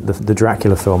from the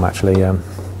Dracula film actually.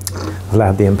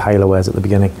 Vlad the Impaler wears at the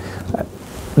beginning.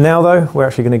 Now though, we're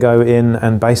actually going to go in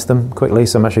and base them quickly.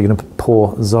 So I'm actually going to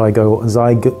pour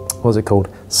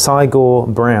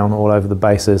Cygor Brown all over the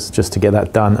bases just to get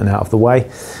that done and out of the way.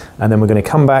 And then we're going to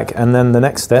come back, and then the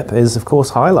next step is of course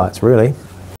highlights really.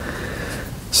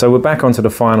 So we're back onto the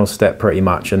final step pretty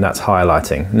much, and that's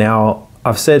highlighting. Now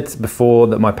I've said before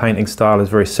that my painting style is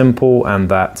very simple and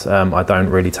that I don't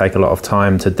really take a lot of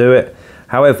time to do it.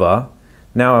 However,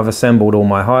 now I've assembled all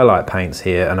my highlight paints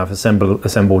here and I've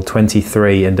assembled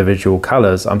 23 individual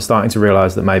colours, I'm starting to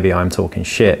realise that maybe I'm talking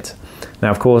shit.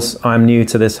 Now, of course, I'm new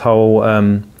to this whole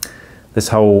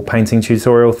painting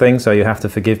tutorial thing, so you have to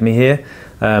forgive me here.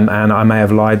 And I may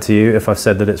have lied to you if I've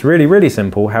said that it's really, really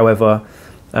simple. However,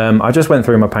 I just went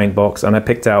through my paint box and I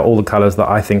picked out all the colours that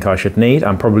I think I should need.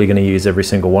 I'm probably going to use every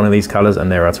single one of these colours, and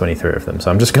there are 23 of them.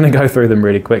 So I'm just going to go through them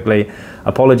really quickly.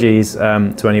 Apologies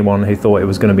to anyone who thought it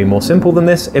was going to be more simple than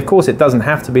this. Of course, it doesn't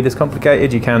have to be this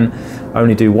complicated. You can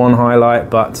only do one highlight,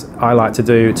 but I like to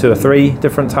do 2 or 3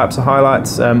 different types of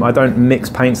highlights. I don't mix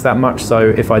paints that much, so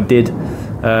if I did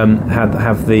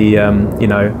have the you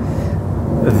know,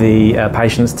 the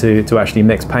patience to actually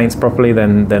mix paints properly,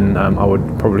 then I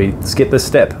would probably skip this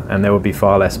step and there would be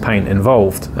far less paint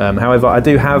involved. However, I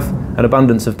do have an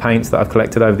abundance of paints that I've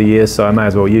collected over the years, so I may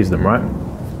as well use them, right?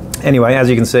 Anyway, as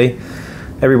you can see,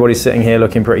 everybody's sitting here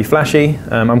looking pretty flashy.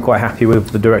 I'm quite happy with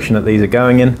the direction that these are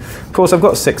going in. Of course, I've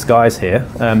got 6 guys here,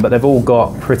 but they've all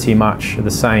got pretty much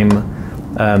the same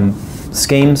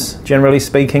schemes, generally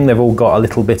speaking. They've all got a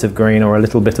little bit of green or a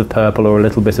little bit of purple or a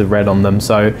little bit of red on them,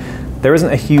 so there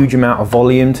isn't a huge amount of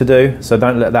volume to do, so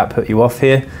don't let that put you off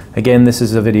here. Again, this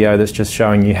is a video that's just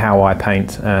showing you how I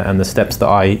paint and the steps that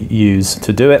I use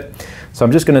to do it. So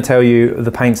I'm just going to tell you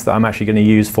the paints that I'm actually going to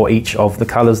use for each of the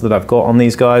colours that I've got on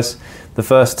these guys. The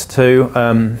first 2,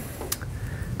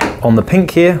 on the pink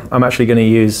here, I'm actually going to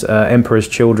use Emperor's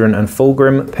Children and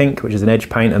Fulgrim pink, which is an edge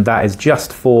paint, and that is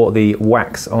just for the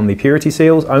wax on the purity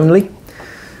seals only.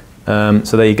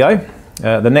 So there you go.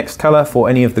 The next colour for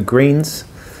any of the greens,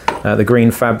 the green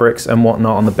fabrics and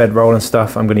whatnot on the bedroll and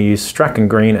stuff, I'm going to use Strachan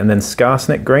green and then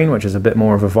Skarsnik green, which is a bit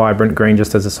more of a vibrant green,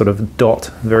 just as a sort of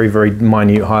dot, very, very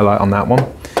minute highlight on that one.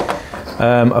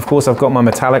 Of course, I've got my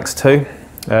metallics too.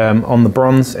 On the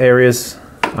bronze areas,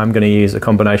 I'm going to use a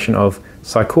combination of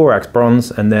Sycorax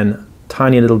bronze and then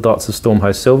tiny little dots of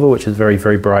Stormhost silver, which is very,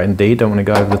 very bright indeed. Don't want to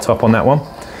go over the top on that one.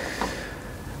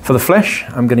 For the flesh,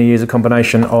 I'm going to use a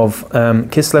combination of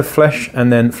Kislev flesh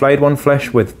and then Flayed One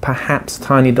flesh with perhaps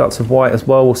tiny dots of white as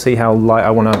well. We'll see how light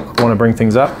I want to bring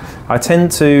things up. I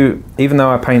tend to, even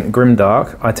though I paint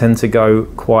Grimdark, I tend to go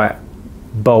quite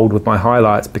bold with my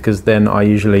highlights, because then I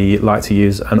usually like to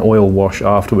use an oil wash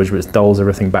afterwards, which dulls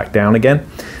everything back down again.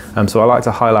 So I like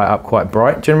to highlight up quite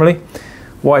bright generally.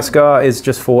 White Scar is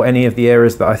just for any of the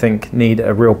areas that I think need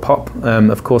a real pop.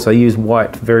 Of course, I use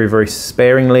white very, very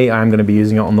sparingly. I am going to be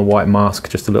using it on the white mask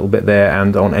just a little bit there,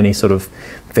 and on any sort of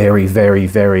very, very,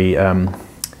 very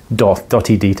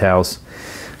dotty details.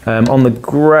 On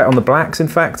the blacks, in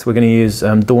fact, we're going to use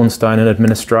Dawnstone and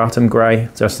Administratum Grey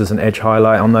just as an edge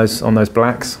highlight on those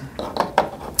blacks.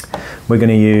 We're going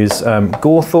to use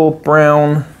Gorthor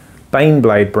Brown,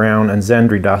 Baneblade Brown and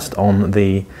Zandri Dust on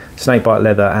the Snakebite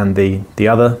Leather and the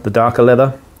darker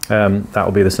leather. That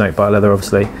will be the Snakebite Leather,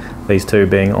 obviously, these 2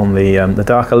 being on the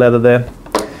darker leather there.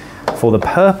 For the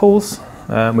purples,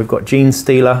 we've got Gene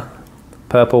Stealer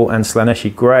Purple and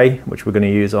Slaneshi Grey, which we're going to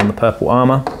use on the purple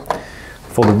armour.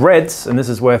 For the reds, and this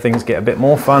is where things get a bit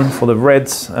more fun, for the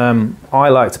reds, I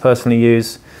like to personally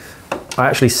use, I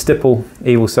actually stipple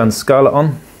Evil Sun's Scarlet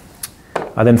on.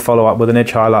 I then follow up with an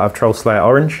edge highlight of Troll Slayer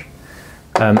Orange.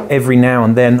 Every now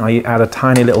and then I add a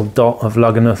tiny little dot of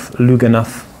Lugganath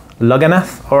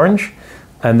Orange,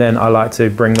 and then I like to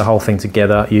bring the whole thing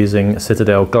together using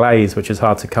Citadel Glaze, which is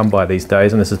hard to come by these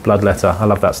days, and this is Bloodletter. I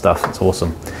love that stuff, it's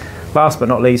awesome. Last but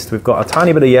not least, we've got a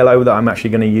tiny bit of yellow that I'm actually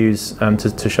going to use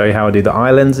to show you how I do the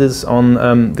eye lenses on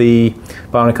the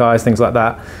Bionic eyes, things like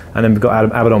that. And then we've got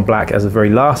Abaddon Black as a very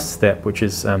last step, which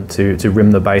is to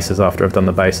rim the bases after I've done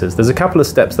the bases. There's a couple of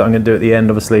steps that I'm going to do at the end,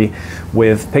 obviously,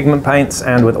 with pigment paints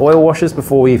and with oil washes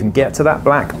before we even get to that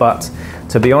black. But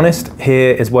to be honest,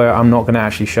 here is where I'm not going to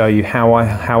actually show you how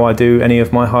I do any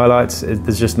of my highlights.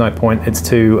 There's just no point. It's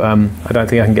too, I don't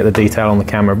think I can get the detail on the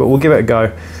camera, but we'll give it a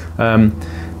go.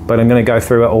 But I'm going to go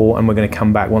through it all, and we're going to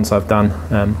come back once I've done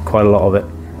quite a lot of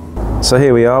it. So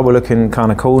here we are, we're looking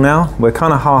kind of cool now. We're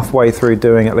kind of halfway through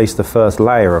doing at least the first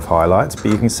layer of highlights, but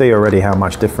you can see already how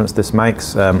much difference this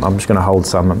makes. I'm just going to hold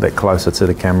some a bit closer to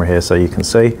the camera here so you can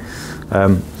see.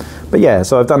 But yeah,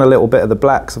 so I've done a little bit of the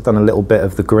blacks, I've done a little bit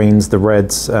of the greens, the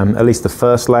reds, at least the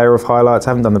first layer of highlights.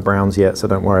 I haven't done the browns yet, so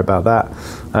don't worry about that.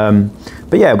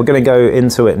 But yeah, we're going to go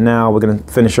into it now. We're going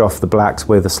to finish off the blacks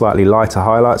with a slightly lighter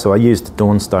highlight. So I used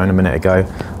Dawnstone a minute ago.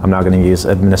 I'm now going to use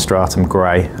Administratum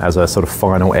Grey as a sort of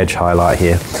final edge highlight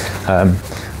here.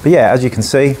 But yeah, as you can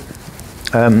see,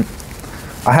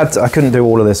 I couldn't do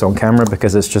all of this on camera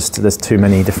because there's too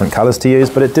many different colours to use,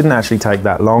 but it didn't actually take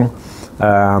that long.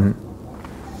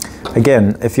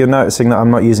 Again, if you're noticing that I'm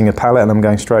not using a palette and I'm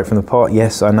going straight from the pot,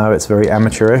 yes, I know it's very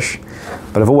amateurish,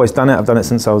 but I've always done it. I've done it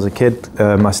since I was a kid.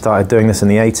 I started doing this in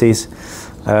the 80s,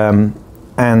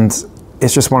 and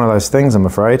it's just one of those things, I'm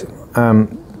afraid.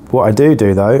 What I do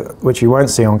though, which you won't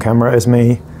see on camera, is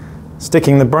me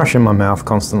sticking the brush in my mouth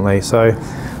constantly. So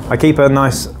I keep a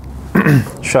nice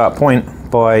sharp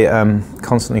point by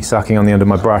constantly sucking on the end of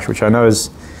my brush, which I know is,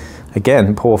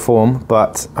 again, poor form,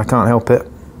 but I can't help it.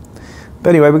 But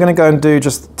anyway, we're going to go and do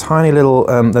just tiny little,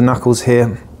 the knuckles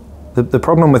here. The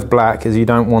problem with black is you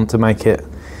don't want to make it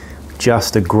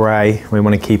just a grey. We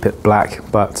want to keep it black,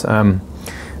 but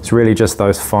it's really just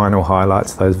those final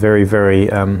highlights, those very, very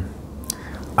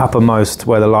uppermost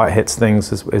where the light hits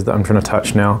things is that I'm trying to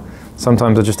touch now.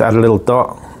 Sometimes I just add a little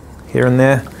dot here and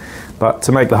there, but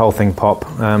to make the whole thing pop,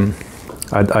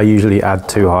 I usually add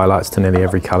 2 highlights to nearly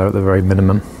every colour at the very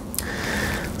minimum.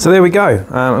 So there we go.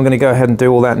 I'm going to go ahead and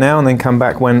do all that now and then come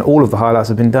back when all of the highlights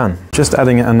have been done. Just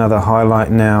adding another highlight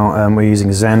now. We're using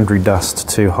Xandri Dust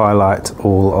to highlight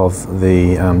all of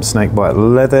the snakebite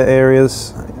leather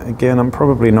areas. Again, I'm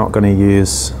probably not going to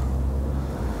use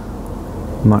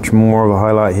much more of a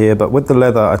highlight here, but with the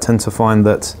leather I tend to find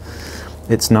that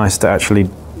it's nice to actually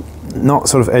not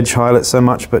sort of edge highlight so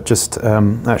much, but just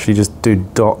actually just do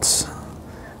dots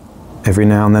every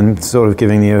now and then, sort of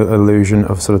giving the illusion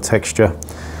of sort of texture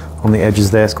on the edges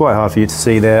there. It's quite hard for you to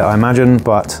see there, I imagine,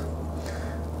 but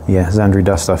yeah, Xandri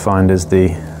Dust I find is the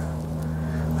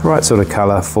right sort of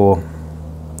colour for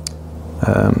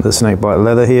the snakebite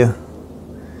leather here.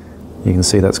 You can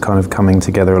see that's kind of coming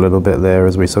together a little bit there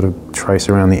as we sort of trace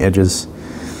around the edges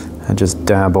and just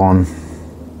dab on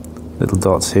little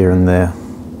dots here and there,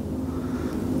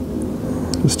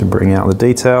 just to bring out the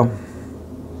detail.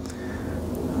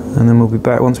 And then we'll be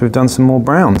back once we've done some more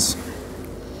browns.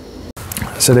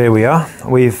 So there we are.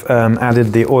 We've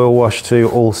added the oil wash to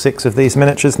all 6 of these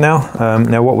miniatures now.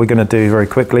 Now what we're going to do very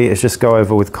quickly is just go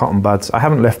over with cotton buds. I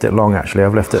haven't left it long actually,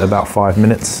 I've left it about 5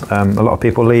 minutes. A lot of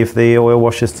people leave the oil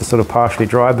washes to sort of partially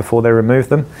dry before they remove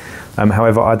them.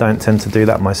 However, I don't tend to do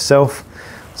that myself.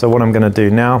 So what I'm going to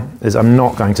do now is I'm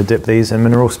not going to dip these in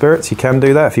mineral spirits. You can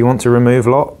do that if you want to remove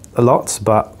lots,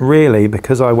 but really,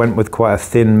 because I went with quite a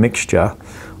thin mixture,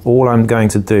 all I'm going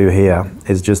to do here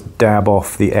is just dab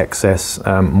off the excess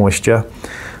moisture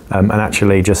and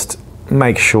actually just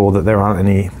make sure that there aren't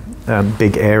any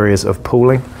big areas of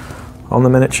pooling on the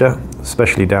miniature,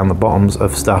 especially down the bottoms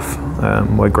of stuff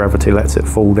where gravity lets it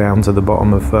fall down to the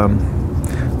bottom of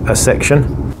a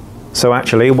section. So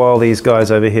actually, while these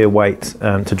guys over here wait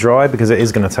to dry, because it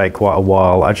is going to take quite a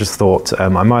while, I just thought I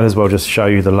might as well just show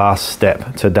you the last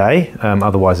step today.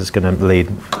 Otherwise, it's going to lead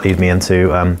me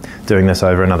into doing this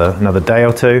over another day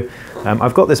or two.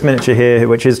 I've got this miniature here,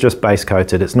 which is just base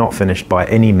coated. It's not finished by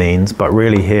any means, but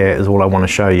really here is all I want to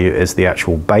show you is the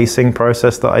actual basing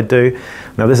process that I do.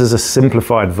 Now, this is a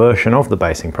simplified version of the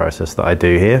basing process that I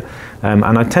do here. And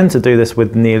I tend to do this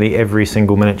with nearly every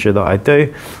single miniature that I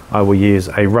do. I will use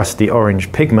a rusty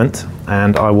orange pigment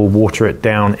and I will water it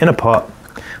down in a pot,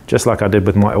 just like I did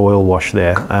with my oil wash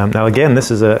there. Now again, this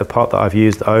is a pot that I've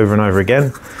used over and over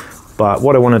again, but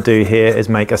what I want to do here is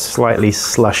make a slightly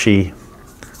slushy,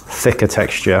 thicker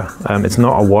texture. It's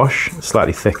not a wash, it's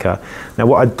slightly thicker. Now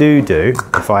what I do,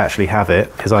 if I actually have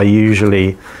it, is I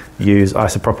usually use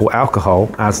isopropyl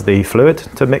alcohol as the fluid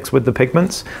to mix with the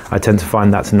pigments. I tend to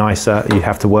find that's nicer. You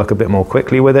have to work a bit more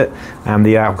quickly with it, and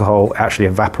the alcohol actually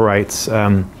evaporates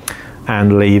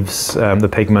and leaves the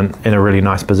pigment in a really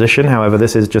nice position. However,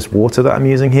 this is just water that I'm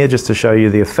using here just to show you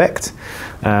the effect.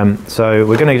 So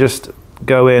we're going to just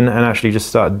go in and actually just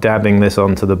start dabbing this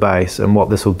onto the base, and what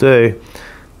this will do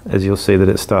is you'll see that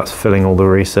it starts filling all the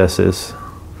recesses.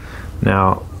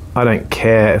 Now, I don't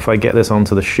care if I get this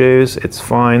onto the shoes, it's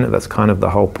fine, that's kind of the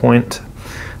whole point.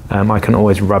 I can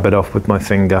always rub it off with my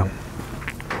finger,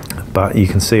 but you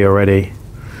can see already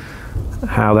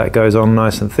how that goes on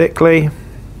nice and thickly.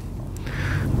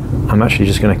 I'm actually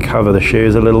just going to cover the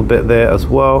shoes a little bit there as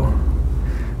well.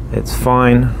 It's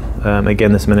fine.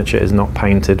 Again, this miniature is not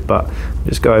painted, but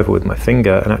just go over with my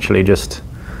finger and actually just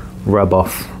rub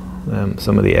off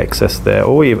some of the excess there,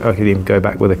 or I could even go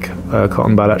back with a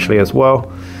cotton bud actually as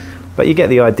well. But you get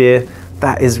the idea.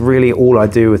 That is really all I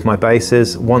do with my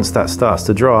bases. Once that starts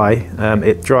to dry,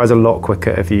 it dries a lot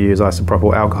quicker if you use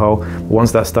isopropyl alcohol.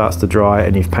 Once that starts to dry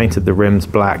and you've painted the rims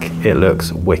black, it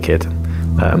looks wicked.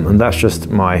 And that's just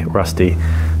my rusty,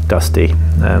 dusty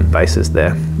bases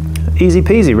there. Easy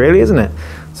peasy really, isn't it?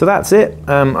 So that's it.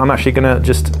 I'm actually gonna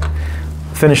just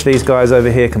finish these guys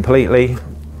over here completely.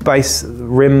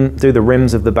 Do the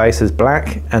rims of the bases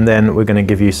black, and then we're going to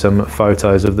give you some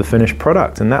photos of the finished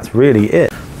product, and that's really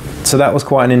it. So that was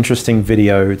quite an interesting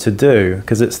video to do,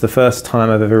 because it's the first time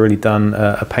I've ever really done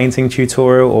a painting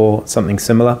tutorial or something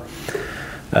similar,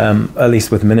 at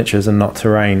least with miniatures and not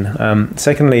terrain.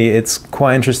 Secondly, it's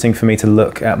quite interesting for me to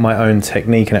look at my own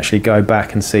technique and actually go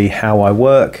back and see how I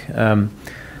work, and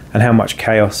how much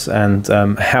chaos and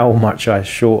how much I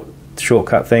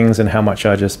shortcut things and how much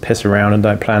I just piss around and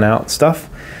don't plan out stuff.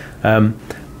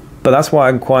 But that's why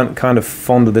I'm quite kind of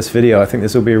fond of this video. I think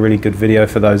this will be a really good video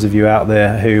for those of you out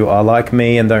there who are like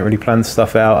me and don't really plan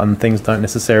stuff out and things don't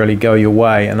necessarily go your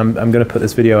way. And I'm going to put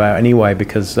this video out anyway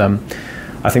because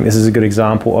I think this is a good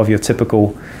example of your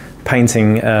typical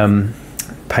painting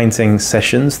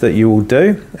sessions that you will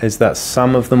do, is that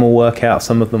some of them will work out,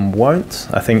 some of them won't.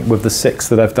 I think with the 6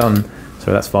 that I've done,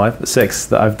 sorry that's 5, the 6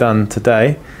 that I've done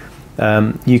today,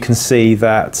 you can see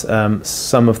that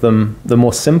some of them, the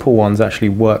more simple ones, actually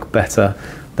work better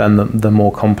than the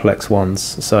more complex ones.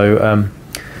 So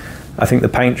I think the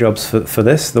paint jobs for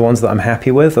this, the ones that I'm happy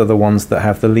with, are the ones that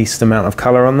have the least amount of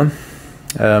colour on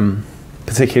them.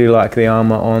 Particularly like the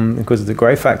armour on Inquisitor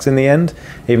Greyfax in the end,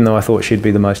 even though I thought she'd be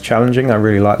the most challenging. I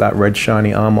really like that red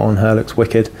shiny armour on her, looks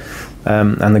wicked.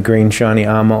 And the green shiny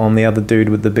armour on the other dude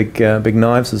with the big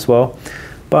knives as well.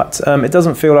 But it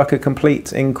doesn't feel like a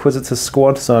complete Inquisitor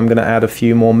squad, so I'm going to add a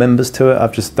few more members to it.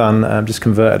 I've just done, just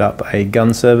converted up a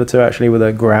gun servitor actually with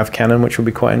a grav cannon, which will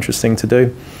be quite interesting to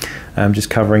do. Just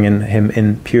covering him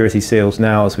in purity seals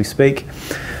now as we speak.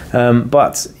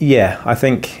 But yeah, I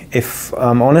think if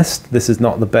I'm honest, this is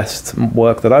not the best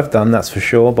work that I've done, that's for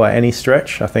sure, by any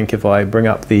stretch. I think if I bring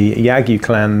up the Yagyu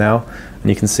clan now, and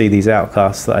you can see these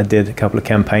outcasts that I did a couple of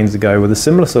campaigns ago with a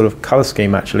similar sort of colour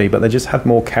scheme actually, but they just had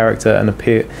more character and a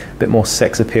bit more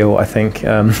sex appeal, I think,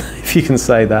 if you can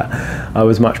say that. I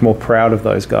was much more proud of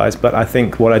those guys, but I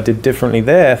think what I did differently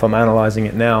there, if I'm analysing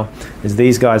it now, is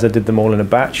these guys, I did them all in a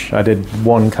batch. I did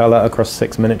one colour across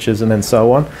 6 miniatures and then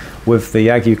so on. With the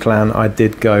Yagyu clan, I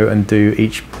did go and do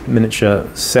each miniature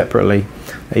separately.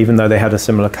 Even though they had a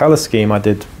similar colour scheme, I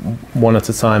did one at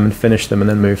a time and finished them and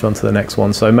then moved on to the next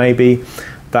one. So maybe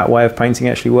that way of painting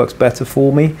actually works better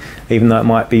for me, even though it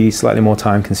might be slightly more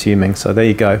time consuming. So there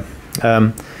you go.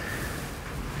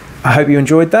 I hope you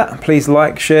enjoyed that. Please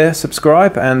like, share,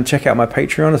 subscribe, and check out my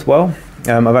Patreon as well.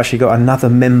 I've actually got another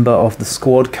member of the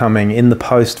squad coming in the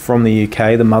post from the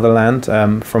UK, the motherland,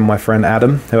 from my friend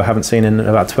Adam, who I haven't seen in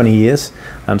about 20 years.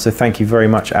 So thank you very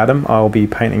much, Adam. I'll be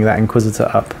painting that Inquisitor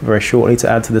up very shortly to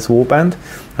add to this warband.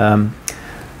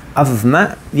 Other than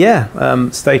that, yeah,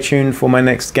 stay tuned for my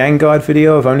next gang guide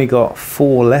video. I've only got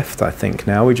 4 left, I think,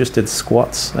 now. We just did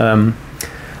squats. And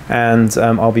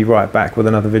I'll be right back with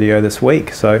another video this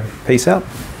week. So peace out.